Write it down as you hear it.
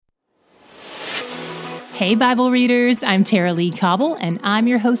Hey, Bible readers, I'm Tara Lee Cobble, and I'm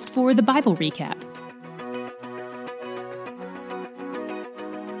your host for the Bible Recap.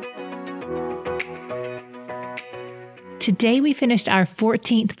 Today we finished our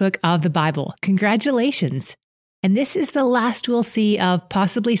 14th book of the Bible. Congratulations! And this is the last we'll see of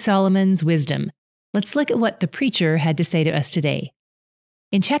possibly Solomon's wisdom. Let's look at what the preacher had to say to us today.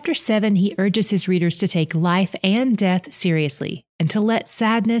 In chapter 7, he urges his readers to take life and death seriously and to let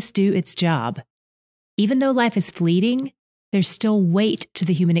sadness do its job. Even though life is fleeting, there's still weight to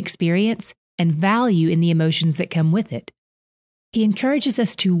the human experience and value in the emotions that come with it. He encourages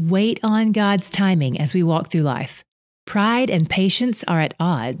us to wait on God's timing as we walk through life. Pride and patience are at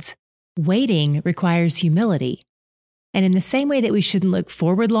odds. Waiting requires humility. And in the same way that we shouldn't look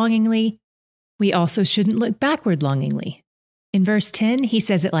forward longingly, we also shouldn't look backward longingly. In verse 10, he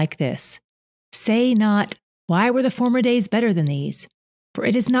says it like this: "Say not, why were the former days better than these? For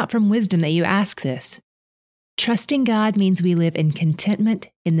it is not from wisdom that you ask this." Trusting God means we live in contentment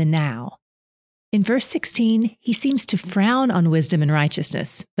in the now. In verse 16, he seems to frown on wisdom and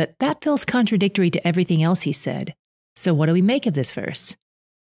righteousness, but that feels contradictory to everything else he said. So what do we make of this verse?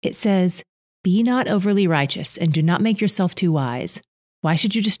 It says, "Be not overly righteous, and do not make yourself too wise. Why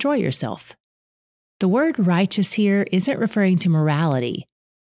should you destroy yourself?" The word righteous here isn't referring to morality.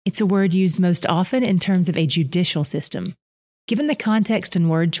 It's a word used most often in terms of a judicial system. Given the context and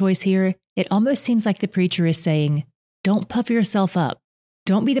word choice here, it almost seems like the preacher is saying, don't puff yourself up.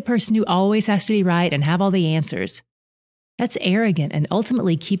 Don't be the person who always has to be right and have all the answers. That's arrogant and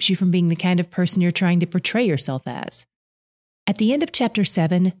ultimately keeps you from being the kind of person you're trying to portray yourself as. At the end of chapter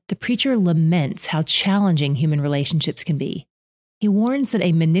 7, the preacher laments how challenging human relationships can be. He warns that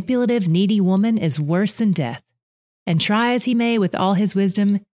a manipulative, needy woman is worse than death. And try as he may with all his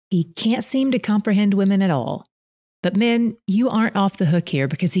wisdom, he can't seem to comprehend women at all. But men, you aren't off the hook here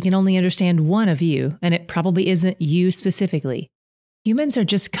because he can only understand one of you, and it probably isn't you specifically. Humans are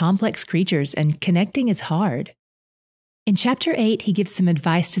just complex creatures, and connecting is hard. In chapter 8, he gives some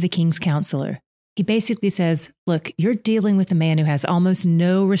advice to the king's counselor. He basically says, look, you're dealing with a man who has almost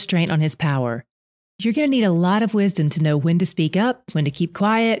no restraint on his power. You're going to need a lot of wisdom to know when to speak up, when to keep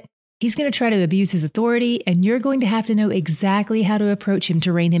quiet. He's going to try to abuse his authority, and you're going to have to know exactly how to approach him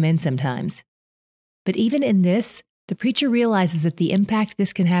to rein him in sometimes. But even in this, the preacher realizes that the impact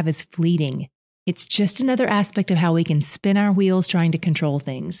this can have is fleeting. It's just another aspect of how we can spin our wheels trying to control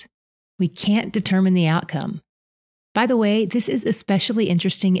things. We can't determine the outcome. By the way, this is especially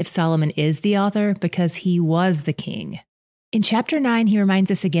interesting if Solomon is the author because he was the king. In chapter 9, he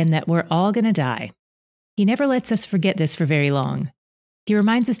reminds us again that we're all going to die. He never lets us forget this for very long. He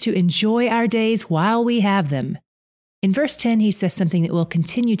reminds us to enjoy our days while we have them. In verse 10, he says something that we'll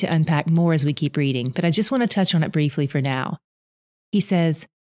continue to unpack more as we keep reading, but I just want to touch on it briefly for now. He says,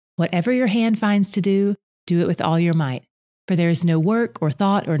 "Whatever your hand finds to do, do it with all your might, for there is no work or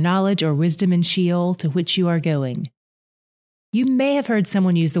thought or knowledge or wisdom in Sheol to which you are going." You may have heard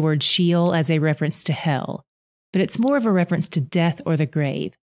someone use the word Sheol as a reference to hell, but it's more of a reference to death or the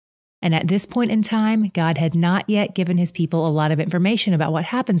grave. And at this point in time, God had not yet given his people a lot of information about what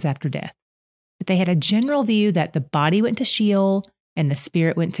happens after death. But they had a general view that the body went to Sheol and the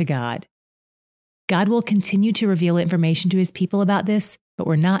spirit went to God. God will continue to reveal information to his people about this, but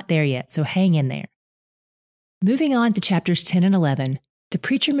we're not there yet, so hang in there. Moving on to chapters 10 and 11, the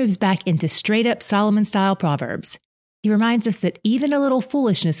preacher moves back into straight-up Solomon-style proverbs. He reminds us that even a little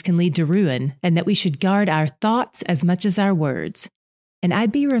foolishness can lead to ruin, and that we should guard our thoughts as much as our words. And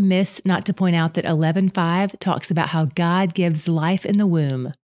I'd be remiss not to point out that 11:5 talks about how God gives life in the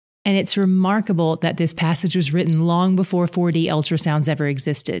womb. And it's remarkable that this passage was written long before 4D ultrasounds ever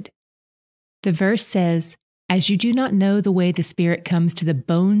existed. The verse says, "As you do not know the way the Spirit comes to the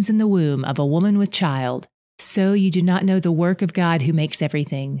bones in the womb of a woman with child, so you do not know the work of God who makes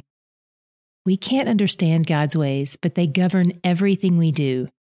everything." We can't understand God's ways, but they govern everything we do.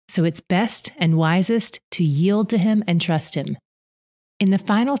 So it's best and wisest to yield to him and trust him. In the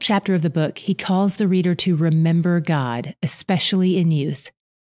final chapter of the book, he calls the reader to remember God, especially in youth.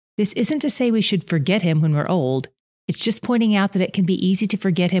 This isn't to say we should forget him when we're old. It's just pointing out that it can be easy to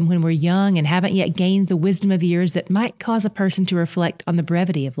forget him when we're young and haven't yet gained the wisdom of years that might cause a person to reflect on the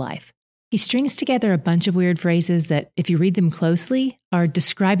brevity of life. He strings together a bunch of weird phrases that, if you read them closely, are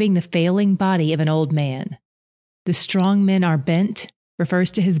describing the failing body of an old man. The strong men are bent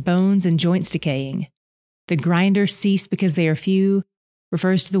refers to his bones and joints decaying. The grinders cease because they are few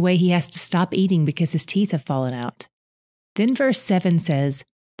refers to the way he has to stop eating because his teeth have fallen out. Then verse 7 says,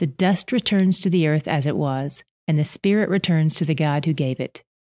 "The dust returns to the earth as it was, and the spirit returns to the God who gave it."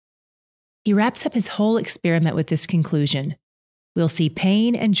 He wraps up his whole experiment with this conclusion. We'll see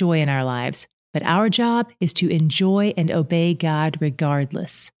pain and joy in our lives, but our job is to enjoy and obey God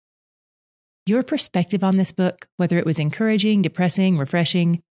regardless. Your perspective on this book, whether it was encouraging, depressing,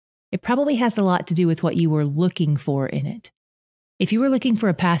 refreshing, it probably has a lot to do with what you were looking for in it. If you were looking for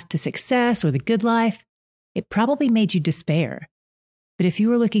a path to success or the good life, it probably made you despair. But if you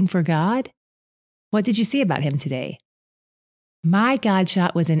were looking for God, what did you see about him today? My God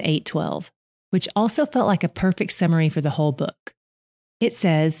shot was in 8:12, which also felt like a perfect summary for the whole book. It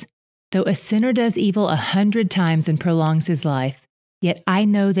says, "Though a sinner does evil 100 times and prolongs his life, yet I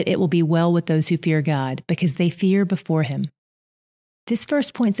know that it will be well with those who fear God, because they fear before him." This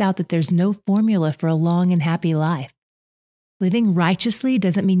verse points out that there's no formula for a long and happy life. Living righteously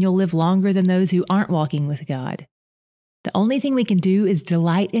doesn't mean you'll live longer than those who aren't walking with God. The only thing we can do is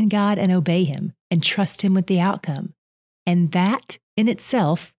delight in God and obey him and trust him with the outcome. And that, in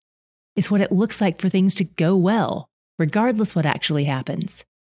itself, is what it looks like for things to go well, regardless what actually happens.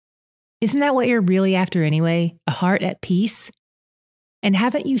 Isn't that what you're really after anyway? A heart at peace? And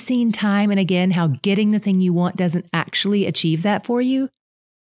haven't you seen time and again how getting the thing you want doesn't actually achieve that for you?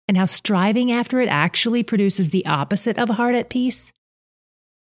 And how striving after it actually produces the opposite of a heart at peace?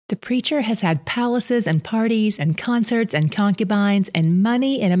 The preacher has had palaces and parties and concerts and concubines and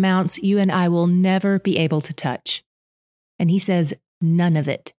money in amounts you and I will never be able to touch. And he says none of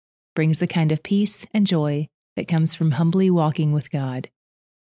it brings the kind of peace and joy that comes from humbly walking with God.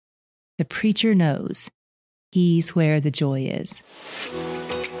 The preacher knows he's where the joy is.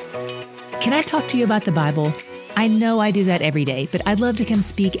 Can I talk to you about the Bible? I know I do that every day, but I'd love to come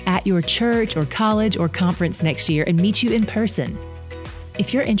speak at your church or college or conference next year and meet you in person.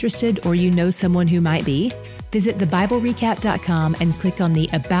 If you're interested or you know someone who might be, visit thebiblerecap.com and click on the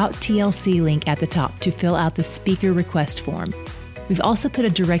About TLC link at the top to fill out the speaker request form. We've also put a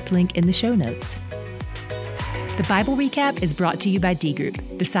direct link in the show notes. The Bible Recap is brought to you by D Group,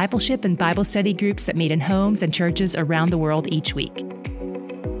 discipleship and Bible study groups that meet in homes and churches around the world each week.